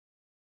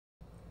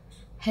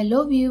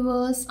Hello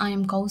viewers, I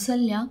am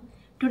Kausalya.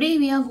 Today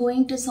we are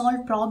going to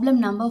solve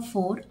problem number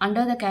 4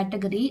 under the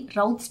category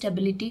Routh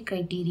Stability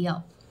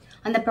Criteria.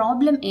 And the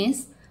problem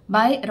is,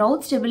 by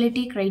Routh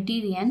Stability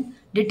Criterion,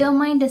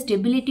 determine the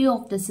stability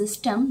of the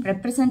system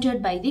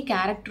represented by the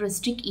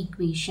characteristic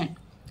equation.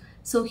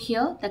 So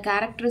here the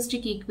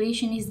characteristic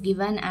equation is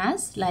given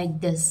as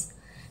like this.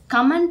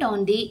 Comment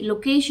on the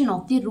location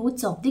of the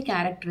roots of the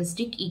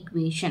characteristic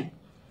equation.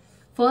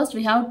 First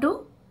we have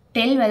to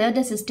tell whether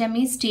the system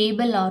is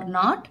stable or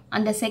not,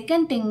 and the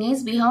second thing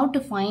is we have to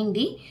find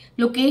the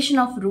location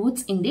of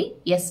roots in the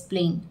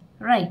S-plane,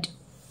 right?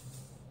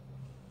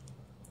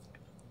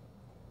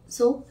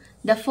 So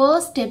the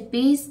first step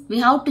is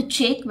we have to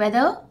check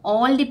whether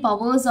all the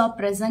powers are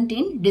present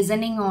in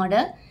descending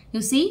order.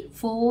 You see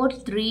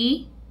 5,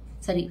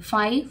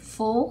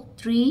 4,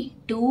 3,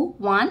 2,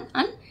 1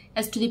 and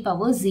s to the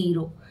power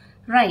 0,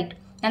 right?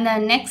 And the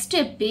next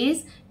step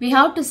is we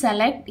have to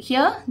select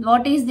here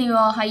what is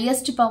your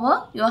highest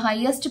power. Your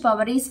highest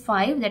power is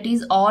 5, that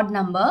is odd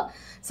number.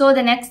 So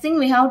the next thing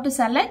we have to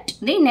select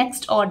the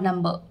next odd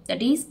number,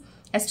 that is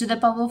s to the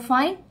power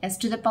 5, s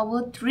to the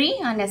power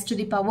 3 and s to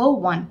the power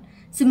 1.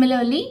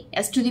 Similarly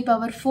s to the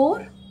power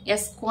 4,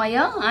 s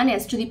square and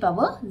s to the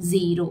power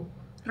 0,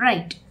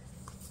 right?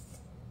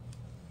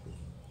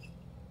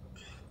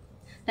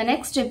 The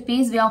next step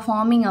is we are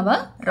forming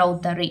our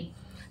Routh array.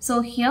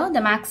 So here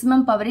the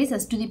maximum power is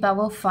s to the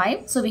power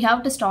 5. So we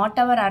have to start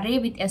our array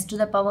with s to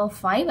the power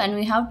 5 and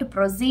we have to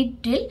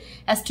proceed till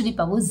s to the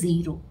power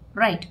 0.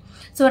 Right.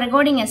 So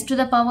regarding s to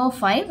the power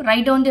 5,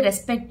 write down the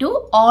respective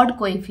odd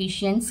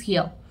coefficients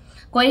here.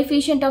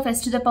 Coefficient of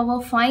s to the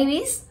power 5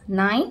 is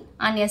 9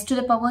 and s to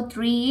the power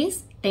 3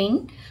 is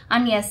 10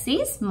 and s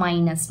is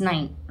minus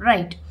 9.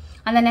 Right.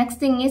 And the next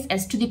thing is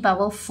s to the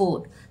power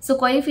 4. So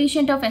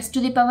coefficient of s to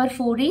the power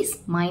 4 is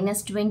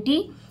minus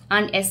 20.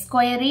 And s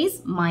square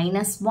is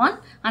minus 1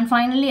 and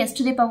finally s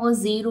to the power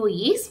 0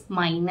 is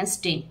minus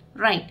 10,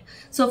 right?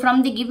 So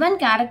from the given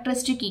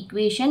characteristic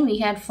equation we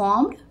had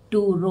formed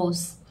 2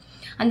 rows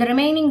and the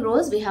remaining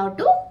rows we have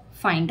to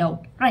find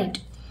out, right?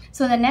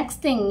 So the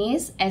next thing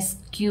is s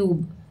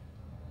cube.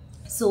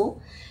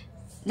 So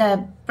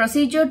the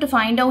procedure to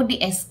find out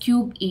the s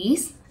cube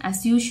is,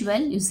 as usual,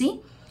 you see,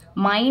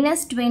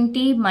 minus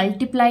 20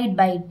 multiplied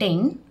by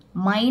 10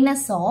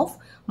 minus of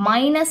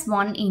minus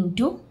 1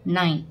 into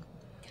 9.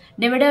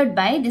 Divided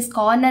by this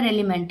corner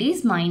element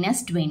is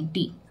minus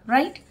 20,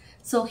 right?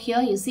 So here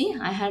you see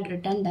I had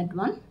written that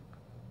one.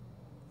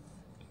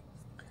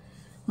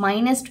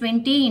 Minus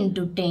 20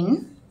 into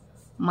 10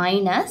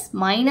 minus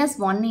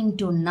 1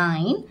 into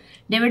 9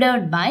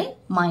 divided by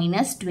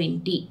minus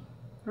 20,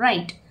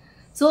 right?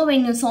 So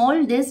when you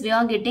solve this we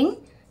are getting,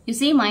 you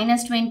see,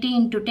 minus 20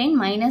 into 10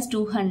 minus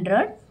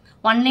 200.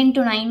 1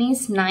 into 9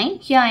 is 9.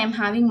 Here I am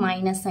having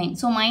minus sign.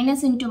 So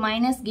minus into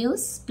minus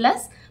gives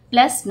plus,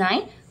 plus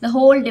 9, the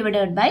whole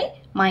divided by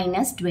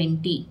minus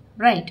 20,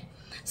 right?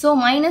 So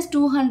minus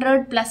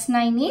 200 plus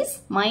 9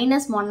 is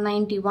minus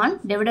 191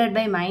 divided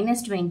by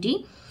minus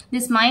 20.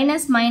 This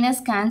minus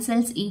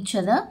cancels each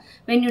other.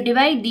 When you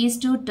divide these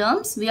two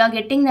terms, we are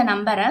getting the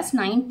number as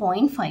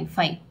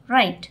 9.55,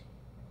 right?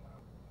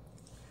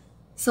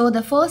 So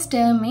the first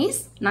term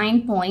is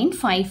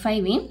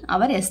 9.55 in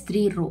our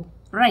S3 row,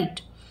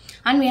 right?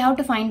 And we have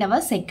to find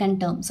our second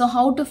term. So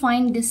how to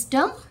find this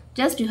term?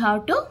 Just you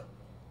have to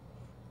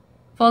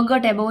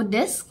forget about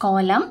this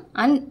column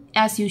and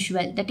as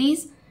usual, that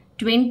is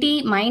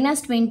 20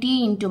 minus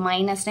 20 into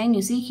minus 9.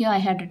 You see here I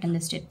had written the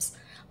steps.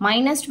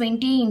 Minus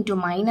 20 into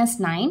minus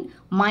 9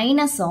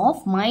 minus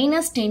of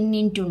minus 10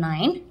 into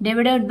 9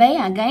 divided by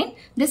again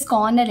this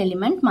corner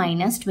element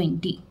minus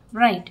 20,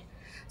 right?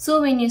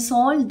 So when you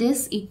solve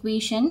this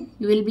equation,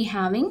 you will be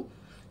having,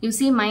 you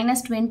see,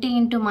 minus 20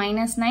 into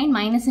minus 9,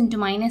 minus into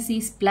minus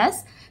is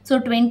plus. So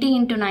 20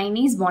 into 9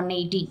 is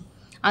 180.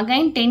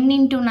 Again 10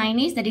 into 9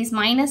 is, that is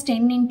minus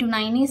 10 into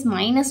 9 is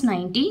minus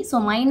 90.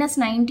 So minus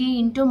 90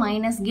 into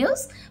minus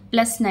gives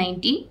plus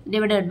 90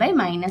 divided by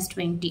minus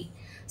 20.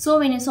 So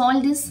when you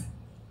solve this,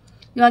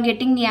 you are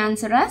getting the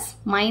answer as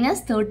minus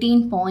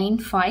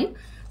 13.5.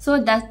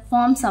 So that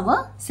forms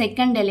our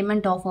second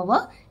element of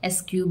our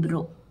S cube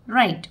row,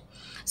 right?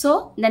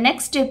 So the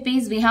next step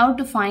is we have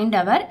to find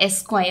our S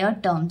square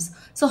terms.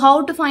 So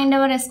how to find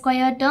our S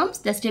square terms?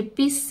 The step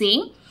is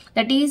same.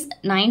 That is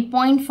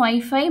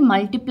 9.55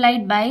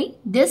 multiplied by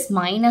this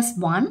minus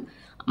 1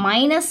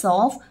 minus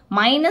of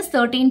minus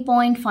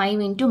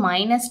 13.5 into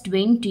minus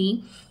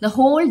 20, the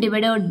whole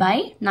divided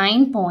by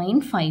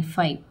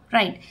 9.55,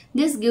 right?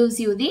 This gives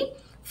you the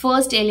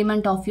first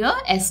element of your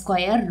S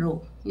square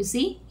row. You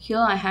see here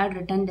I had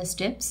written the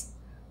steps,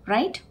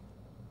 right?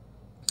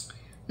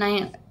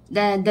 Now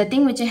the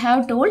thing which I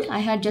have told I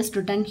had just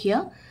written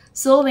here.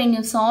 So when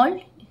you solve,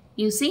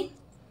 you see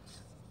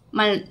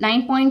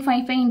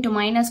 9.55 into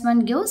minus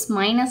 1 gives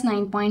minus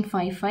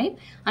 9.55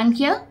 and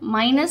here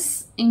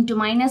minus into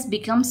minus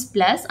becomes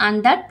plus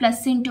and that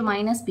plus into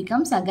minus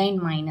becomes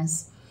again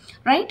minus,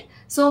 right?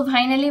 So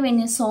finally when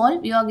you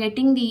solve, you are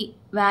getting the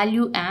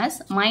value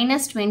as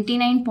minus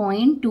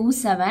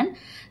 29.27.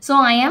 So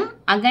I am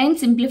again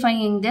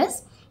simplifying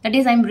this. That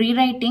is, I am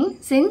rewriting.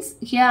 Since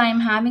here I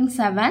am having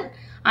 7,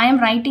 I am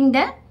writing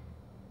the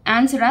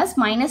answer as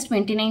minus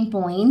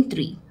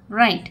 29.3.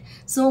 Right.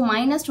 So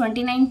minus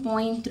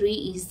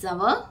 29.3 is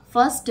our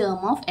first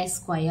term of S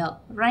square.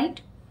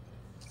 Right.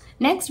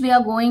 Next, we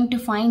are going to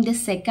find the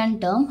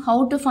second term.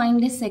 How to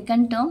find the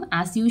second term?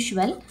 As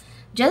usual,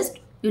 just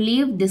you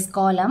leave this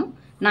column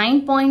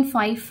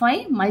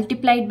 9.55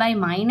 multiplied by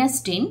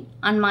minus 10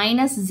 and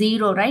minus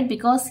 0, right?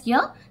 Because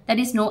here there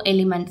is no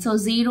element. So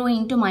 0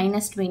 into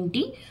minus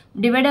 20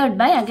 divided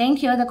by, again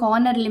here the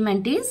corner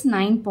element is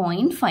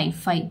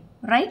 9.55,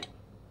 right?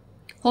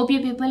 Hope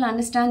you people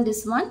understand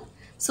this one.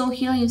 So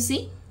here you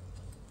see,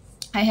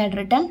 I had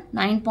written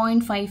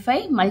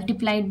 9.55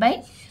 multiplied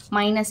by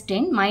minus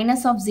 10,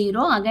 minus of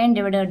 0 again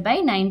divided by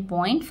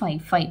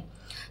 9.55.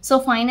 So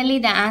finally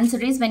the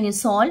answer is, when you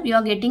solve, you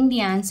are getting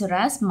the answer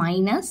as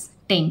minus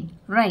 10,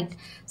 right?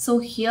 So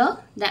here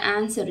the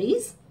answer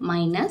is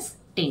minus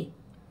 10.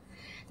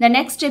 The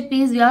next step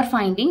is we are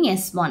finding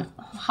S1.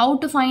 How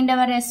to find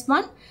our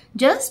S1?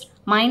 Just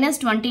minus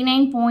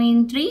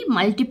 29.3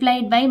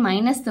 multiplied by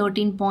minus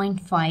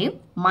 13.5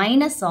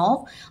 minus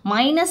of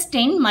minus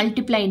 10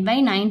 multiplied by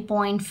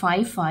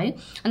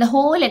 9.55, and the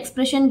whole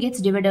expression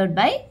gets divided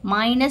by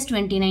minus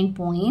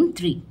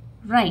 29.3,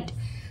 right?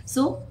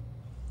 So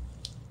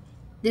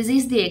this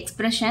is the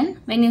expression.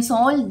 When you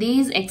solve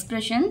these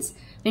expressions,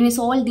 when you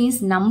solve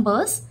these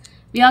numbers,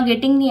 we are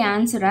getting the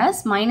answer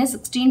as minus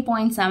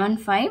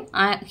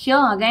 16.75.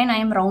 Here again I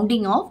am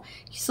rounding off,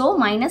 so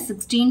minus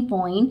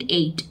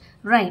 16.8,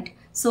 right?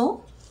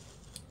 So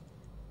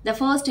the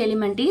first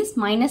element is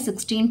minus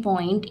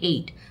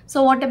 16.8.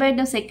 So what about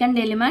the second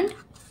element?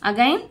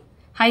 Again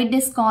hide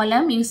this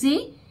column. You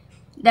see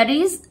there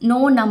is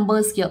no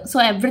numbers here, so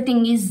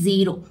everything is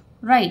 0,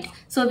 right?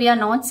 So we are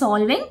not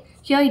solving.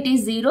 Here it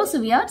is 0, so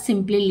we are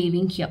simply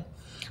leaving here.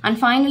 And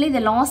finally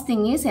the last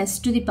thing is S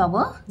to the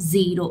power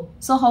 0.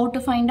 So how to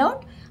find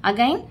out?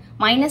 Again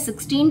minus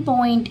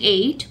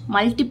 16.8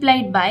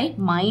 multiplied by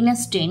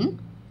minus 10,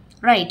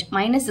 right?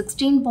 Minus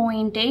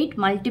 16.8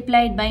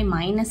 multiplied by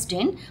minus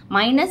 10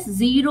 minus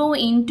 0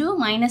 into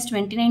minus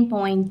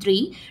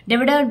 29.3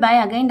 divided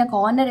by, again the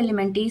corner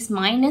element is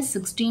minus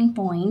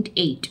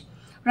 16.8,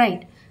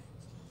 right?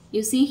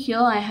 You see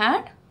here I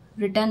had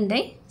written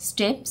the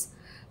steps.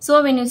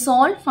 So when you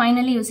solve,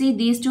 finally you see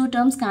these two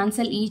terms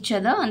cancel each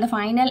other and the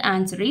final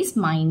answer is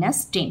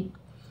minus 10,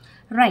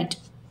 right?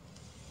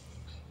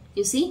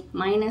 You see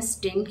minus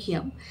 10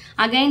 here.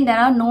 Again there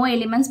are no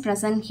elements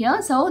present here,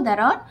 so there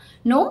are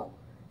no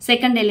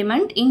second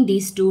element in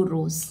these two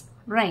rows,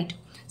 right?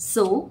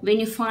 So when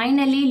you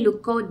finally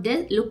look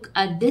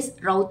at this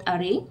Routh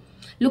array,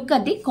 look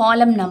at the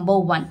column number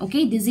 1.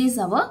 Okay, this is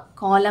our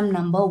column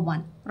number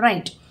 1,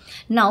 right?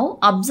 Now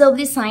observe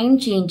the sign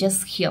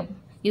changes here.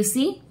 You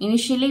see,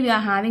 initially we are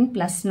having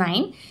plus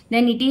 9,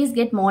 then it is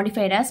get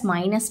modified as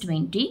minus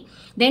 20.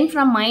 Then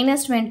from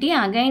minus 20,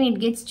 again it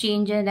gets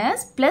changed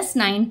as plus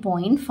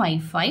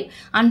 9.55.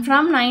 And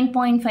from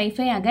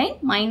 9.55 again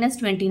minus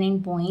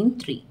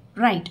 29.3.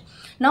 Right.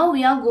 Now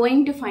we are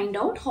going to find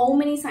out how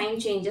many sign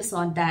changes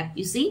are there.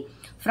 You see,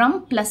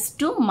 from plus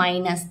to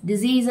minus,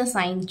 this is a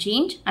sign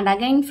change. And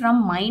again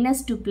from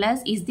minus to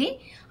plus is the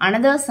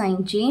another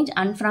sign change,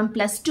 and from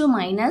plus to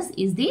minus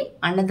is the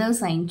another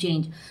sign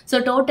change.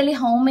 So totally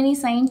how many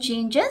sign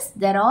changes?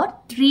 There are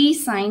 3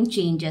 sign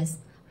changes,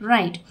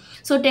 right?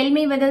 So tell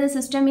me whether the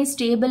system is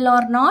stable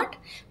or not.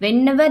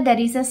 Whenever there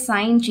is a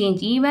sign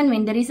change, even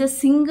when there is a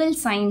single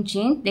sign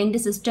change, then the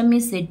system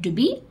is said to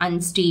be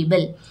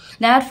unstable.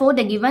 Therefore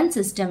the given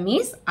system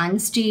is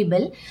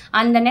unstable.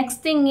 And the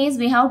next thing is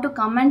we have to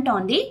comment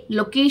on the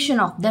location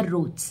of the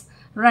roots.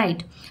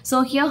 Right.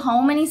 So here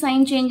how many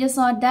sign changes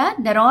are there?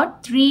 There are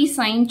 3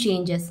 sign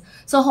changes.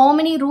 So how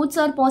many roots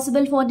are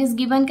possible for this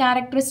given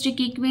characteristic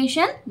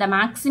equation? The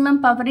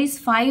maximum power is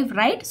 5,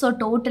 right? So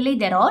totally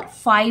there are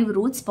 5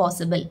 roots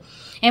possible.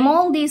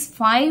 Among these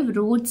 5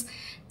 roots,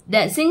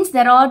 since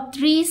there are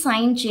 3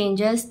 sign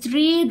changes,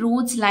 3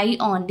 roots lie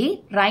on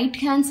the right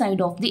hand side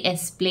of the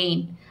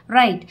S-plane.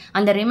 Right.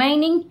 And the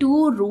remaining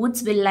 2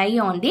 roots will lie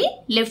on the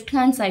left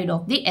hand side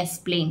of the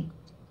S-plane.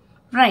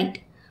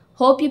 Right.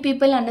 Hope you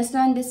people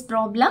understand this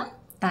problem.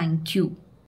 Thank you.